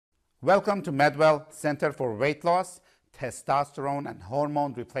Welcome to MedWell Center for Weight Loss, Testosterone, and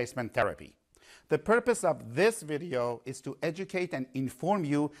Hormone Replacement Therapy. The purpose of this video is to educate and inform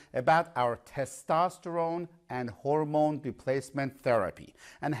you about our testosterone and hormone replacement therapy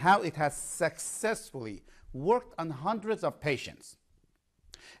and how it has successfully worked on hundreds of patients.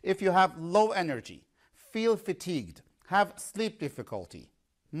 If you have low energy, feel fatigued, have sleep difficulty,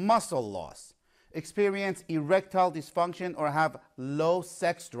 muscle loss, experience erectile dysfunction, or have low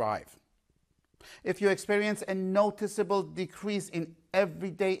sex drive, if you experience a noticeable decrease in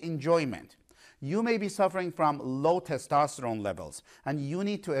everyday enjoyment, you may be suffering from low testosterone levels and you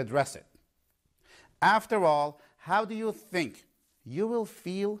need to address it. After all, how do you think you will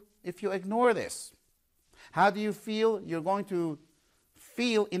feel if you ignore this? How do you feel you're going to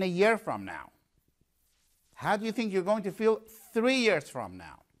feel in a year from now? How do you think you're going to feel 3 years from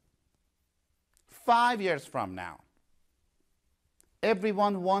now? 5 years from now?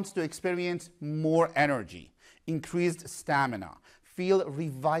 Everyone wants to experience more energy, increased stamina, feel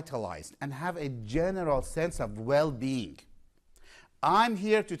revitalized, and have a general sense of well-being. I'm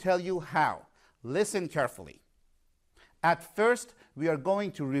here to tell you how. Listen carefully. At first, we are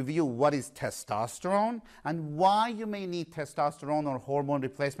going to review what is testosterone and why you may need testosterone or hormone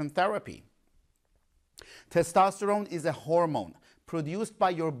replacement therapy. Testosterone is a hormone produced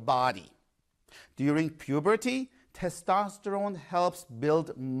by your body. During puberty, testosterone helps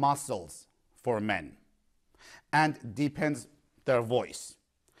build muscles for men and deepens their voice.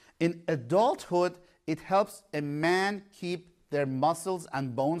 In adulthood, it helps a man keep their muscles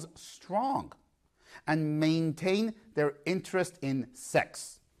and bones strong and maintain their interest in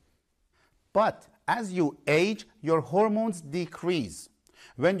sex. But as you age, your hormones decrease.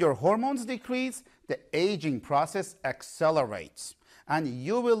 When your hormones decrease, the aging process accelerates and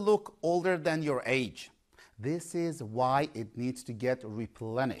you will look older than your age. This is why it needs to get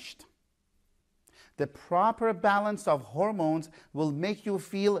replenished. The proper balance of hormones will make you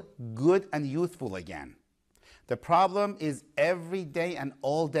feel good and youthful again. The problem is every day and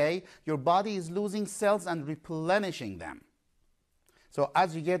all day, your body is losing cells and replenishing them. So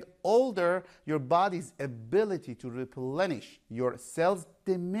as you get older, your body's ability to replenish your cells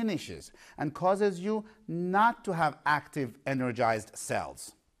diminishes and causes you not to have active, energized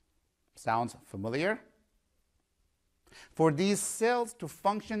cells. Sounds familiar? For these cells to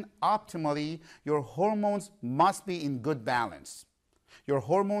function optimally, your hormones must be in good balance. Your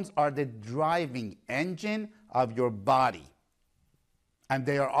hormones are the driving engine of your body, and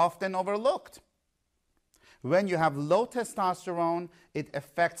they are often overlooked. When you have low testosterone, it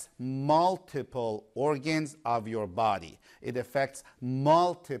affects multiple organs of your body. It affects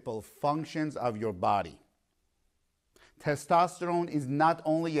multiple functions of your body. Testosterone is not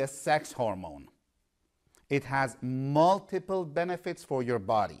only a sex hormone. It has multiple benefits for your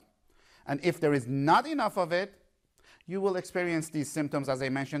body. And if there is not enough of it, you will experience these symptoms as I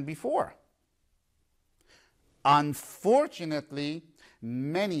mentioned before. Unfortunately,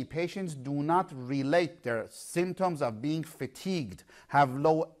 many patients do not relate their symptoms of being fatigued, have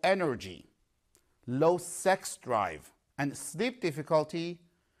low energy, low sex drive, and sleep difficulty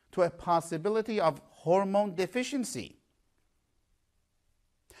to a possibility of hormone deficiency.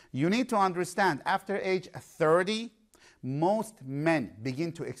 You need to understand, after age 30, most men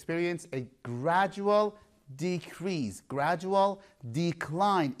begin to experience a gradual decrease, gradual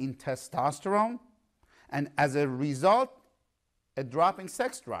decline in testosterone, and as a result, a drop in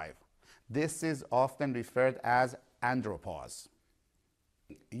sex drive. This is often referred as andropause.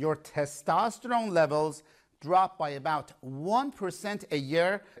 Your testosterone levels drop by about 1% a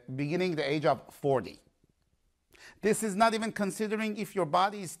year beginning the age of 40. This is not even considering if your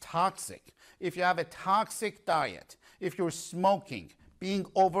body is toxic, if you have a toxic diet, if you're smoking, being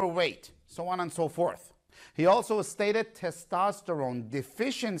overweight, so on and so forth. He also stated testosterone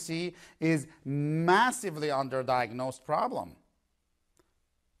deficiency is massively underdiagnosed problem.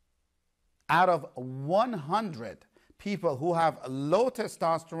 Out of 100 people who have low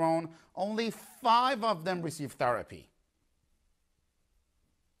testosterone, only 5 of them receive therapy.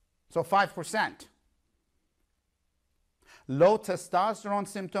 So 5%. Low testosterone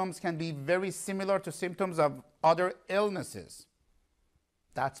symptoms can be very similar to symptoms of other illnesses.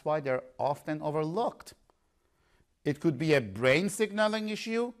 That's why they're often overlooked. It could be a brain signaling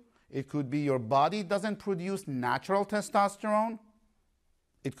issue. It could be your body doesn't produce natural testosterone.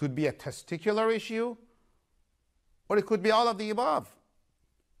 It could be a testicular issue. Or it could be all of the above.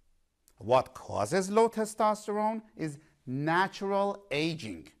 What causes low testosterone is natural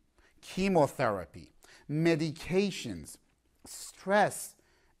aging, chemotherapy, medications, stress,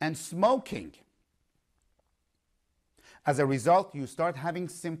 and smoking. As a result, you start having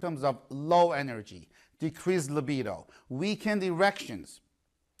symptoms of low energy, decreased libido, weakened erections.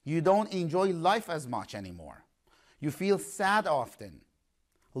 You don't enjoy life as much anymore. You feel sad often,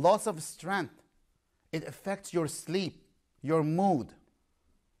 loss of strength. It affects your sleep, your mood,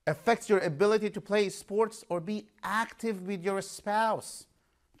 affects your ability to play sports or be active with your spouse,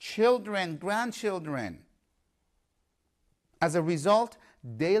 children, grandchildren. As a result,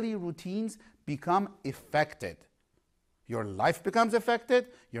 daily routines become affected. Your life becomes affected,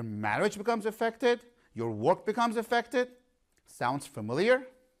 your marriage becomes affected, your work becomes affected. Sounds familiar?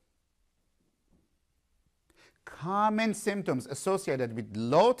 Common symptoms associated with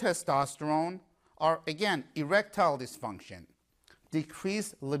low testosterone are, again, erectile dysfunction,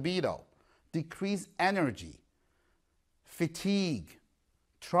 decreased libido, decreased energy, fatigue,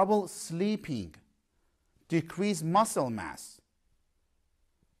 trouble sleeping, decreased muscle mass,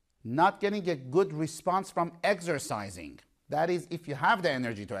 not getting a good response from exercising. That is, if you have the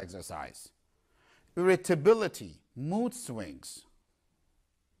energy to exercise. Irritability, mood swings.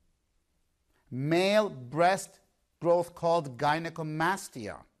 Male breast growth called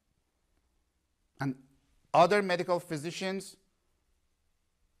gynecomastia. And other medical physicians,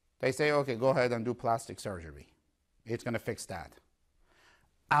 they say, okay, go ahead and do plastic surgery. It's going to fix that.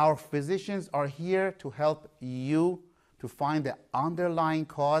 Our physicians are here to help you to find the underlying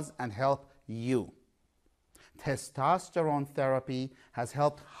cause and help you. Testosterone therapy has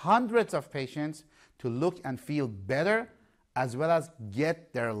helped hundreds of patients to look and feel better as well as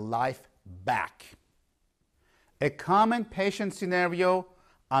get their life back. A common patient scenario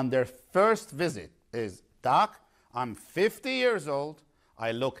on their first visit is, Doc, I'm 50 years old,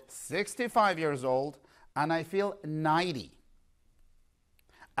 I look 65 years old, and I feel 90.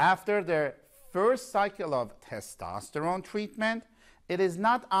 After their first cycle of testosterone treatment, it is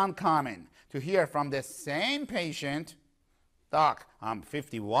not uncommon to hear from the same patient, Doc, I'm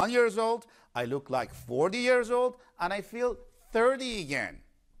 51 years old, I look like 40 years old, and I feel 30 again.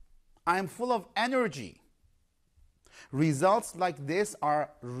 I'm full of energy. Results like this are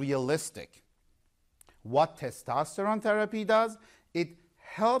realistic. What testosterone therapy does, it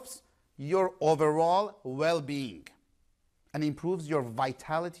helps your overall well-being and improves your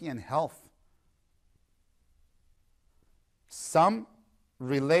vitality and health. Some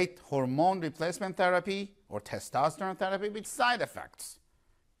relate hormone replacement therapy or testosterone therapy with side effects.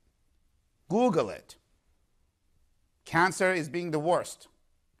 Google it. Cancer is being the worst.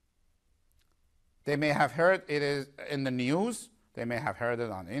 They may have heard it is in the news, they may have heard it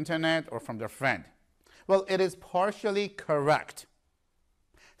on the internet or from their friend. Well, it is partially correct.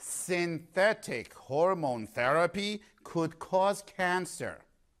 Synthetic hormone therapy could cause cancer.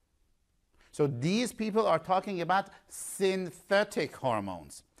 So these people are talking about synthetic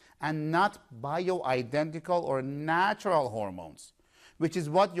hormones and not bioidentical or natural hormones, which is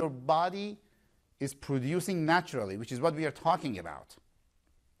what your body is producing naturally, which is what we are talking about.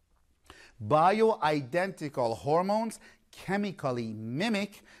 Bioidentical hormones chemically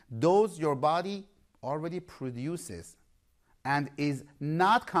mimic those your body already produces and is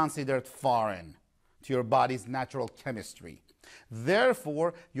not considered foreign to your body's natural chemistry.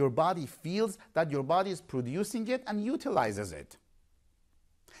 Therefore, your body feels that your body is producing it and utilizes it.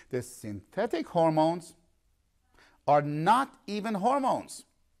 The synthetic hormones are not even hormones.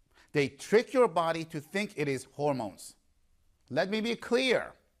 They trick your body to think it is hormones. Let me be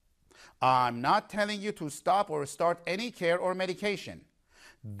clear. I'm not telling you to stop or start any care or medication.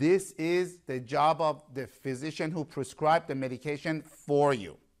 This is the job of the physician who prescribed the medication for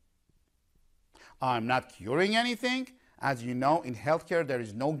you. I'm not curing anything. As you know, in healthcare, there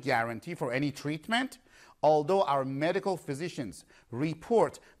is no guarantee for any treatment. Although our medical physicians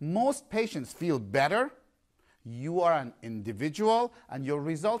report most patients feel better, you are an individual and your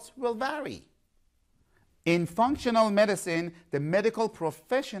results will vary. In functional medicine, the medical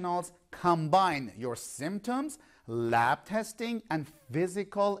professionals combine your symptoms, lab testing, and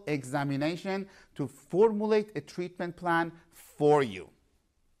physical examination to formulate a treatment plan for you.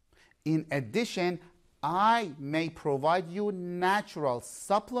 In addition, I may provide you natural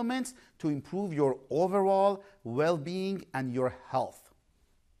supplements to improve your overall well-being and your health.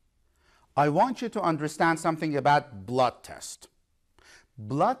 I want you to understand something about blood test.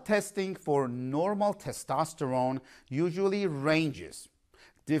 Blood testing for normal testosterone usually ranges.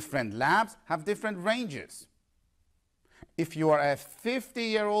 Different labs have different ranges. If you are a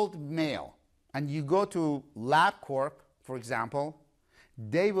 50-year-old male and you go to LabCorp, for example,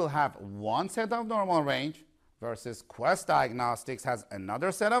 they will have one set of normal range versus Quest Diagnostics has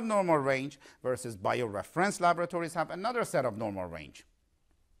another set of normal range versus BioReference Laboratories have another set of normal range.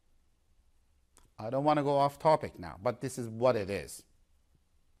 I don't want to go off topic now, but this is what it is.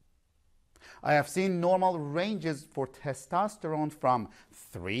 I have seen normal ranges for testosterone from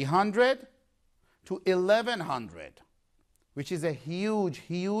 300 to 1100, which is a huge,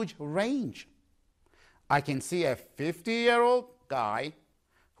 huge range. I can see a 50-year-old guy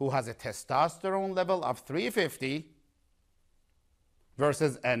who has a testosterone level of 350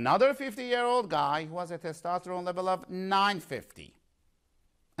 versus another 50-year-old guy who has a testosterone level of 950.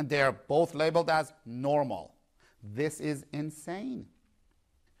 And they are both labeled as normal. This is insane.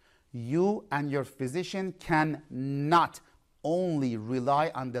 You and your physician cannot only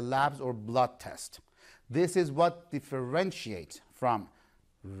rely on the labs or blood test. This is what differentiates from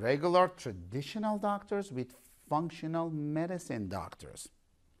regular traditional doctors with functional medicine doctors.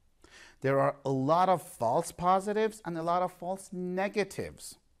 There are a lot of false positives and a lot of false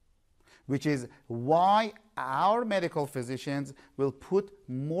negatives, which is why our medical physicians will put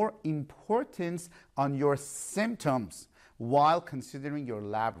more importance on your symptoms while considering your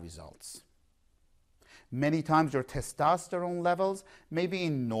lab results. Many times your testosterone levels may be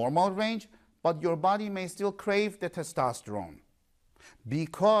in normal range, but your body may still crave the testosterone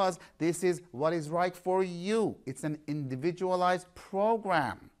because this is what is right for you. It's an individualized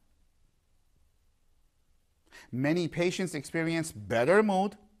program. Many patients experience better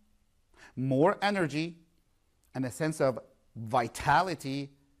mood, more energy, and a sense of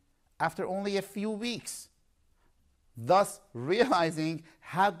vitality after only a few weeks, thus realizing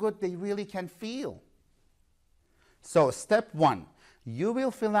how good they really can feel. So step 1, you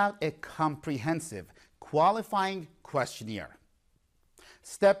will fill out a comprehensive qualifying questionnaire.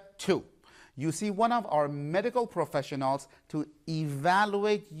 Step 2, you see one of our medical professionals to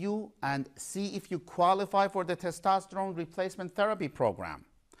evaluate you and see if you qualify for the testosterone replacement therapy program.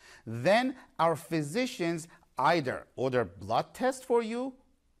 Then our physicians either order blood tests for you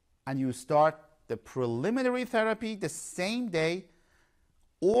and you start the preliminary therapy the same day,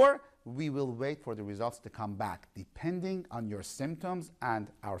 or we will wait for the results to come back depending on your symptoms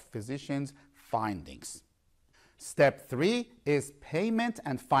and our physician's findings. Step 3 is payment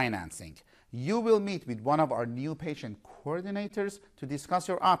and financing. You will meet with one of our new patient coordinators to discuss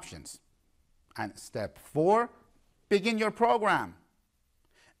your options. And step 4, begin your program.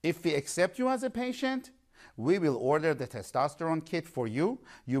 If we accept you as a patient, we will order the testosterone kit for you.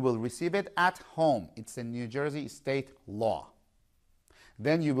 You will receive it at home. It's a New Jersey state law.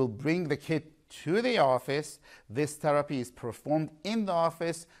 Then you will bring the kit to the office. This therapy is performed in the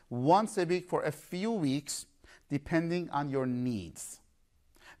office once a week for a few weeks, depending on your needs.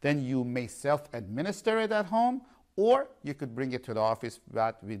 Then you may self-administer it at home, or you could bring it to the office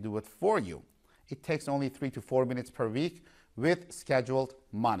that we do it for you. It takes only 3 to 4 minutes per week with scheduled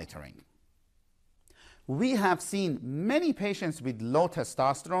monitoring. We have seen many patients with low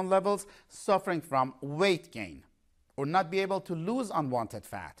testosterone levels suffering from weight gain or not be able to lose unwanted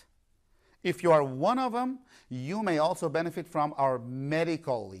fat. If you are one of them, you may also benefit from our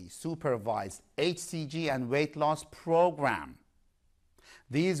medically supervised HCG and weight loss program.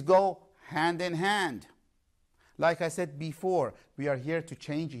 These go hand in hand. Like I said before, we are here to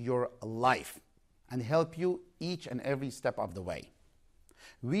change your life and help you each and every step of the way.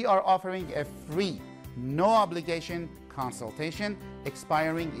 We are offering a free, no obligation consultation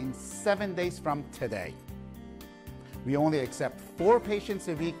expiring in 7 days from today. We only accept 4 patients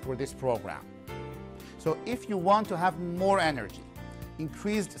a week for this program. So if you want to have more energy,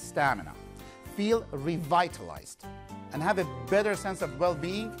 increased stamina, feel revitalized, and have a better sense of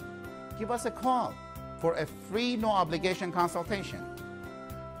well-being, give us a call for a free, no obligation consultation.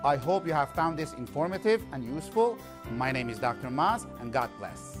 I hope you have found this informative and useful. My name is Dr. Maz, and God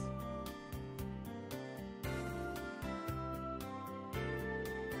bless.